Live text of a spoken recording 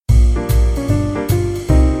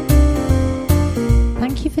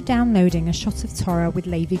for downloading A Shot of Torah with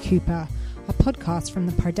Levi Cooper, a podcast from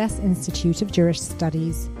the Pardes Institute of Jewish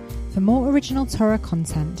Studies. For more original Torah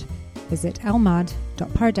content, visit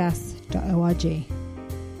elmad.pardes.org.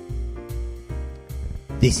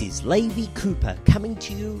 This is Levi Cooper coming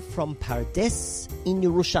to you from Pardes in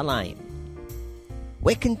Yerushalayim.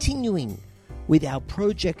 We're continuing with our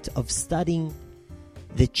project of studying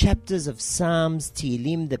the chapters of Psalms,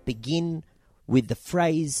 Tehillim that begin with the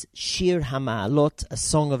phrase Shir HaMa'alot, a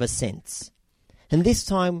song of ascents. And this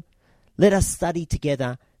time, let us study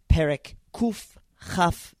together Perek Kuf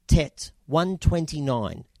Chaf Tet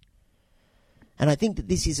 129. And I think that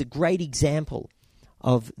this is a great example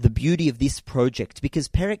of the beauty of this project, because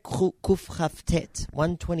Perek Kuf Chaf Tet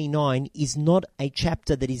 129 is not a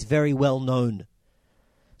chapter that is very well known.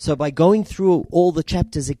 So by going through all the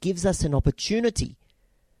chapters, it gives us an opportunity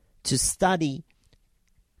to study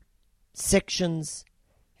sections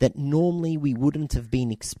that normally we wouldn't have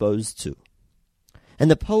been exposed to.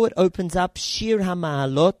 And the poet opens up Shir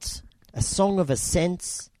HaMa'alot, a song of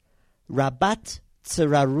ascents, Rabat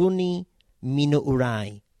Tzararuni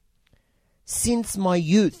Minu'urai. Since my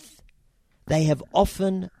youth, they have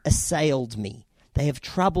often assailed me. They have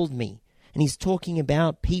troubled me. And he's talking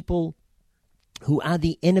about people who are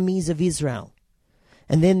the enemies of Israel.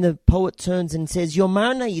 And then the poet turns and says,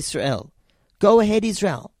 Yomarna Yisrael, go ahead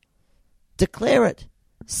Israel, declare it,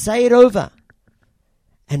 say it over.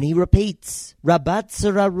 And he repeats, Rabat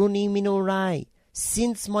Tzararuni Minu'urai,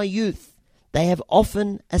 since my youth, they have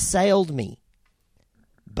often assailed me.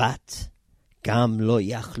 But Gam lo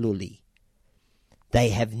yachluli, they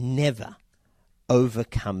have never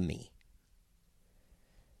overcome me.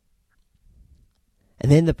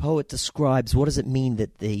 And then the poet describes what does it mean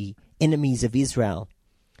that the enemies of Israel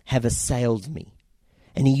have assailed me.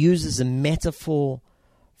 And he uses a metaphor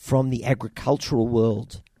from the agricultural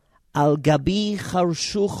world. Al gabi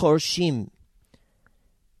charshu chorshim.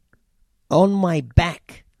 On my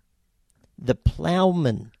back, the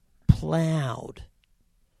plowman plowed.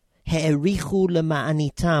 He'erichu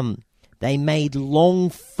lema'anitam. They made long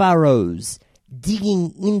furrows,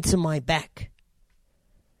 digging into my back.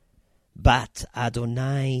 But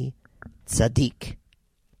Adonai Tzadik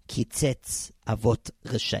Kitzetz Avot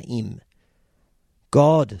Reshaim.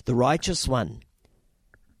 God, the righteous one,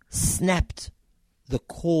 snapped the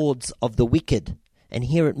cords of the wicked. And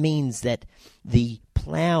here it means that the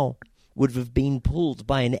plow would have been pulled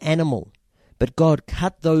by an animal, but God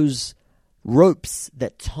cut those ropes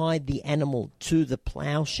that tied the animal to the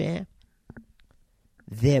plowshare,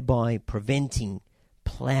 thereby preventing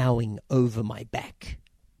plowing over my back.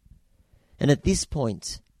 And at this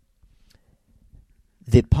point,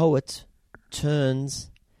 the poet turns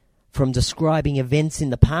from describing events in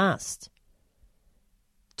the past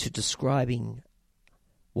to describing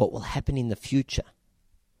what will happen in the future.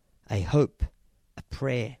 A hope, a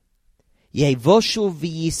prayer. Yevoshu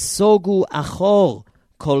v'yisogu achor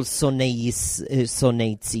kol sonei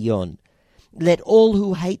Tzion. Let all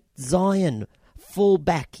who hate Zion fall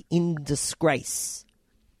back in disgrace.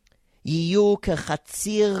 Yiyu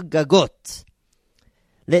kechatzir gagot.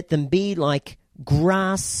 Let them be like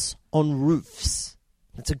grass on roofs.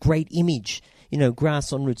 That's a great image. You know,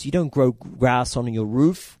 grass on roofs. You don't grow grass on your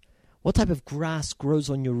roof. What type of grass grows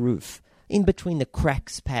on your roof? In between the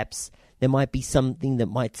cracks, perhaps, there might be something that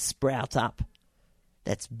might sprout up.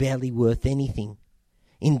 That's barely worth anything.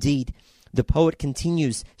 Indeed, the poet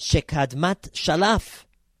continues, Shekadmat shalaf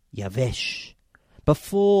yavesh.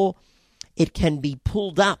 Before it can be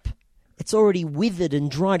pulled up, it's already withered and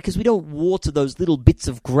dried, because we don't water those little bits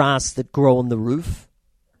of grass that grow on the roof.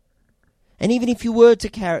 And even if you were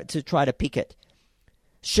to try to pick it,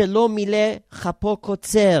 Shelo mile chapo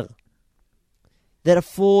kotzer, that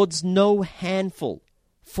affords no handful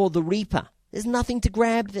for the reaper. There's nothing to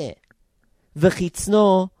grab there.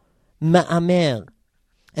 V'chitzno ma'amer,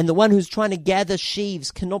 and the one who's trying to gather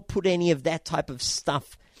sheaves cannot put any of that type of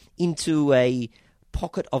stuff into a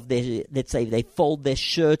pocket of their, let's say they fold their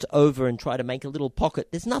shirt over and try to make a little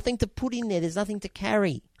pocket. There's nothing to put in there. There's nothing to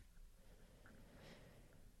carry.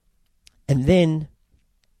 And then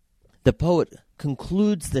the poet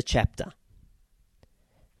concludes the chapter.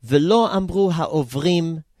 Velo amru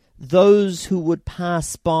ha'ovrim, those who would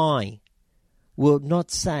pass by would not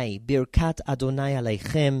say, Birkat Adonai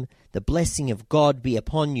aleichem, the blessing of God be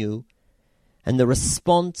upon you. And the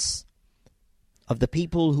response of the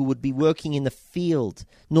people who would be working in the field,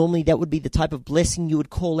 normally that would be the type of blessing you would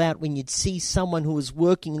call out when you'd see someone who was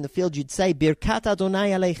working in the field. You'd say, Birkat Adonai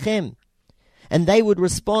aleichem. And they would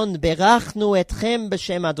respond, Berachnu etchem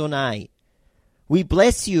b'shem Adonai. We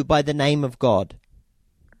bless you by the name of God.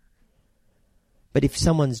 But if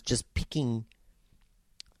someone's just picking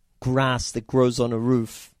grass that grows on a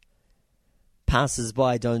roof.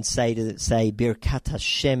 Passers-by don't say Birkat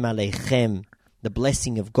Hashem Aleichem, the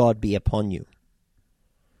blessing of God be upon you.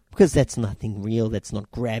 Because that's nothing real, that's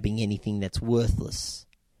not grabbing anything that's worthless.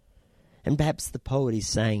 And perhaps the poet is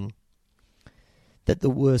saying that the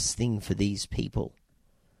worst thing for these people,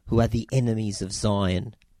 who are the enemies of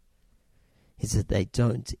Zion, is that they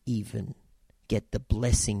don't even get the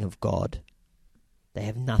blessing of God. They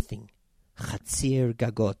have nothing. Chatzir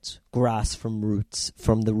gagot, grass from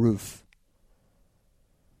the roof.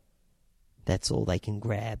 That's all they can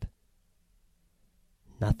grab.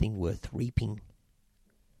 Nothing worth reaping.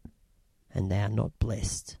 And they are not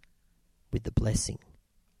blessed with the blessing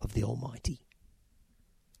of the Almighty.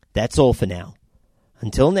 That's all for now.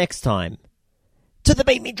 Until next time, to the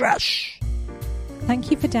Beit Midrash! Thank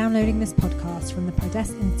you for downloading this podcast from the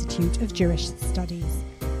Pardes Institute of Jewish Studies.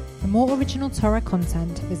 For more original Torah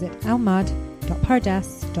content, visit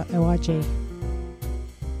almad.pardes.org.